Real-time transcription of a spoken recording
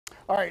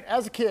All right,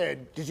 as a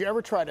kid, did you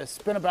ever try to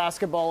spin a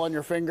basketball on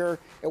your finger?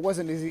 It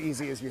wasn't as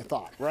easy as you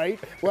thought, right?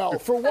 Well,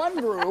 for one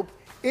group,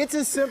 it's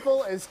as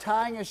simple as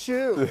tying a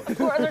shoe. Of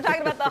course, we're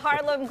talking about the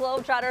Harlem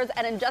Globetrotters,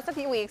 and in just a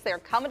few weeks, they're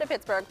coming to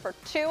Pittsburgh for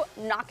 2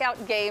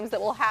 knockout games that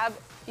will have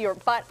your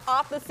butt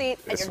off the seat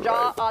and your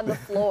jaw on the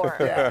floor.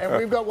 Yeah, and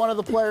we've got one of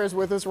the players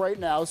with us right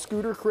now,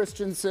 Scooter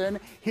Christensen,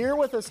 here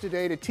with us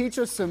today to teach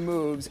us some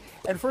moves.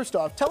 And first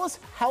off, tell us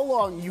how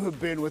long you have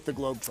been with the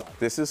Globetrotters.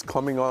 This is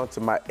coming on to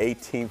my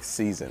 18th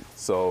season,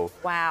 so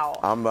wow.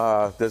 I'm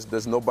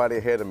there's nobody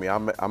ahead of me.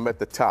 I'm at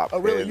the top. Oh,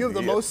 really? You have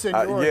the most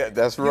seniority. Yeah,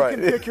 that's right.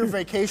 You can pick your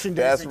vacation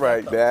days. That's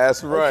right.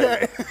 That's right.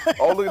 Okay.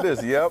 Oh, look at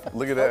this. Yep,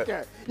 look at that.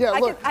 Okay. Yeah,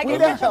 look. I can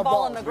catch a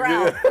ball on the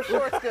ground. For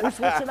sure, it's good. We're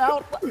switching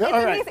out. It's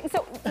amazing.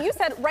 So you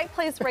said right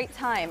place, right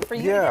time for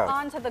you to get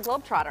on to the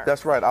Globetrotters.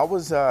 That's right. I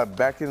was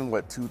back in,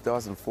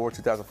 2004,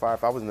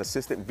 2005, I was an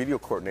assistant video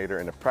coordinator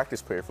and a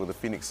practice player for the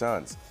Phoenix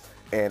Suns.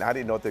 And I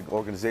didn't know the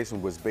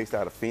organization was based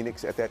out of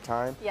Phoenix at that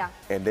time. Yeah.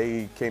 And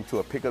they came to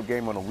a pickup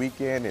game on a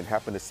weekend and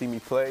happened to see me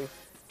play.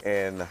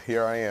 And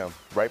here I am,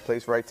 right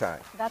place, right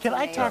time. That's Can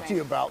amazing. I talk to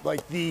you about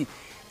like the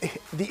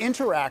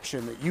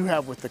interaction that you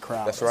have with the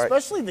crowd, That's right.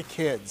 especially the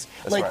kids?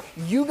 That's like right.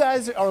 you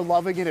guys are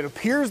loving it. It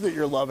appears that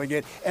you're loving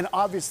it, and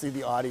obviously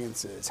the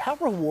audience is. How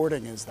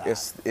rewarding is that?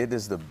 It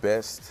is the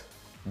best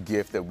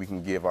gift that we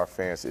can give our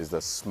fans is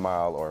the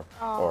smile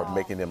or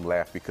making them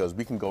laugh, because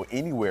we can go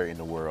anywhere in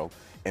the world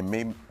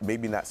and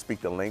maybe not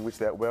speak the language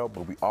that well,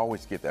 but we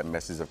always get that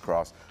message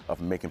across of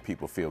making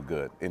people feel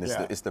good. And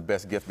it's the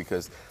best gift,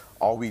 because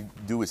all we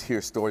do is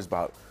hear stories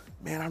about,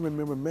 man, I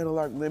remember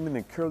Meadowlark Lemon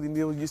and Curly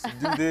Neal used to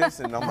do this,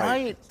 and I'm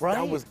like,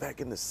 that was back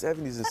in the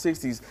 70s and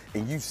 60s,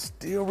 and you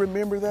still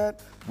remember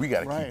that? We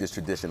got to keep this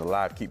tradition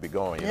alive, keep it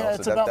going. You know?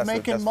 It's about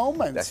making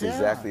moments. That's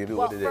exactly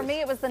what it is. For me,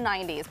 it was the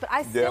 90s, but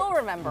I still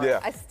remember. Yeah.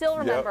 I still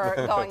remember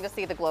going to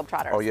see the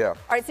Globetrotters. Oh, yeah. All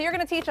right, so you're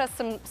going to teach us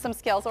some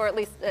skills, or at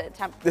least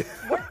attempt.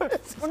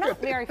 We're not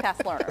very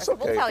fast learners.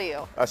 Okay. We'll tell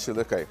you.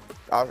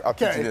 I'll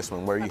teach you this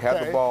one, where you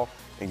have the ball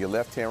in your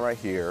left hand right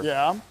here,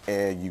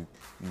 and you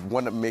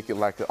want to make it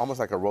almost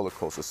like a roller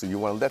coaster. So you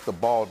want to let the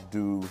ball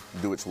do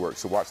its work.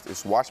 So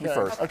watch me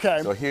first.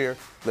 Okay. So here,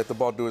 let the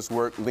ball do its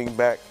work, lean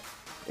back,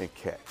 and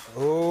catch.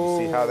 Oh.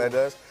 You see how that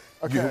does?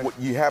 Okay.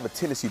 You have a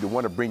tendency to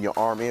want to bring your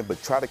arm in,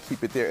 but try to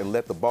keep it there and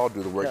let the ball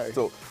do the work. Okay.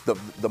 So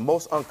the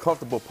most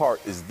uncomfortable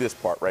part is this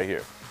part right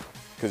here,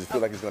 because you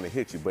feel like it's going to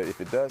hit you. But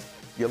if it does,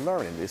 you're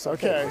learning. It's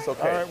okay. It's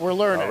okay. All right, we're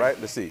learning. All right,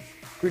 let's see.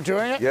 You're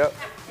doing it? Yep.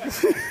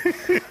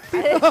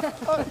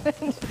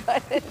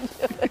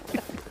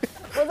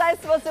 Was I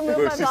supposed to move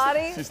my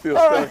body? She's still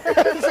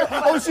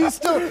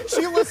stuck.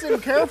 She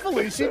listened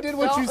carefully. She did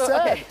what you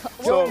said.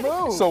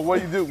 Okay. So what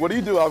do you do? What do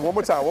you do? One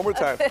more time.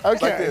 Okay. Like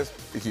this.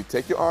 If you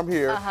take your arm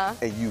here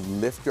and you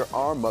lift your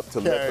arm up to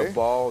let the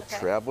ball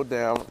travel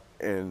down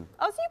and.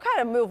 Oh, so you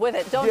kind of move with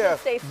it. Don't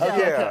just stay still.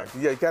 Yeah,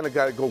 you kind of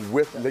got to go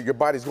with. Your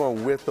body's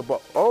going with the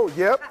ball. Oh,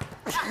 yep.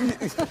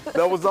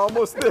 That was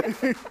almost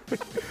there.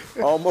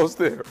 Almost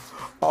there.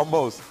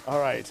 Almost. All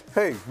right.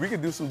 Hey, we can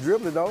do some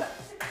dribbling though.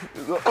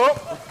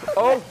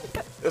 Oh,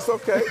 it's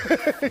okay.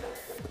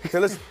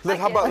 Okay,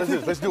 how about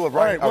let's do a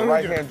right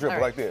hand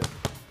dribble like this.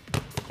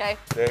 Okay.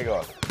 There you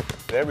go.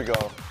 There we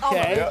go.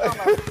 Okay.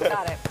 Almost.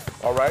 Got it.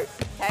 All right.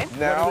 Okay.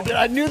 Now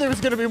I knew there was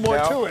going to be more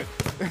to it.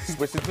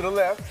 Switch it to the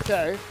left.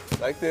 Okay.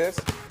 Like this.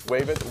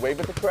 Wave at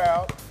the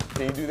crowd.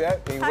 Can you do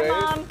that? Can you wave?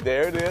 Mom.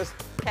 There it is.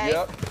 Okay.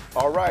 Yep.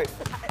 All right.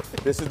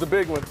 This is the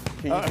big one.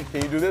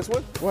 Can you do this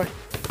one? What?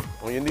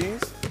 On your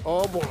knees.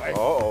 Oh boy.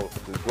 Uh-oh.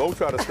 The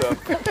Globetrotter stuff.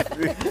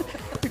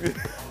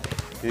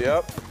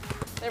 Yep.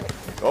 There we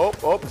go.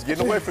 Oh, it's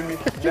getting away from me.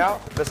 Now,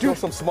 let's do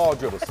some small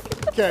dribbles.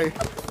 Okay.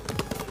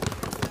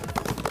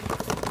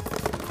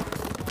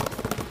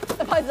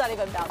 The ball's not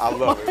even bouncing. I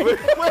love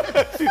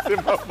it. She's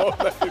in my phone.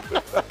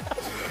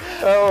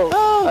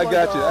 I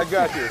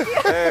got you.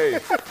 Hey.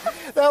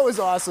 That was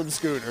awesome,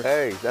 Scooter.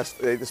 Hey, that's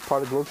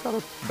part of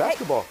Globetrotter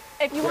basketball.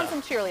 Hey, if you want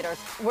some cheerleaders,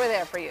 we're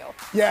there for you.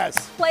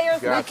 Yes.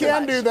 Players, we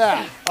can do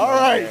that. All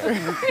right.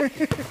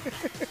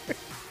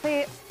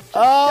 See,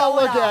 oh,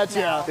 look at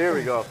you. Here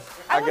we go.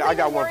 I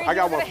got one. I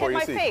got one for you.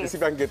 Let's see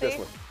if I can get this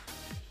one.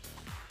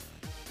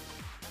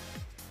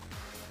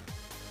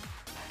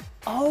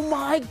 Oh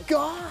my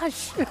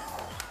gosh.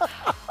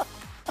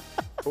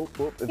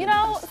 You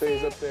know, it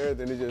stays up there,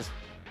 then it just,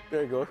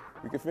 there you go.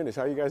 We can finish.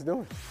 How you guys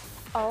doing?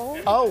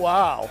 Oh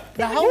wow.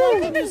 Now how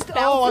long did you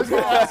I was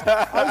going to ask.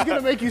 I was going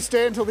to make you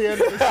stay until the end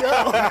of the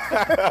show.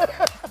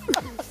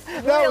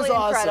 That was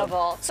awesome.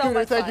 Incredible.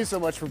 Scooter, thank you so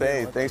much for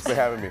being with us. Thanks for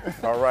having me.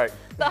 All right.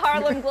 The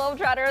Harlem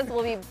Globetrotters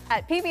will be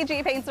at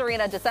PPG Paints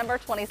Arena December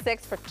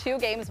 26th for 2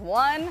 games,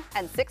 1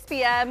 and 6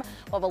 p.m.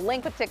 We'll have a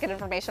link with ticket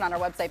information on our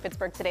website,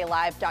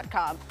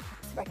 PittsburghTodayLive.com.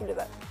 If I can do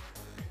that.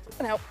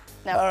 Nope.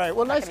 No. All right,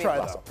 well, nice try,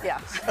 though.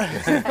 Yeah.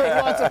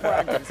 Lots of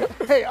practice.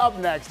 Hey, up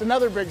next,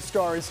 another big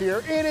star is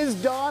here. It is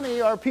Donnie,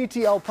 our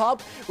PTL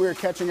pup. We're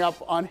catching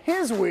up on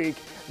his week.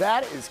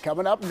 That is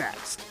coming up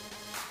next.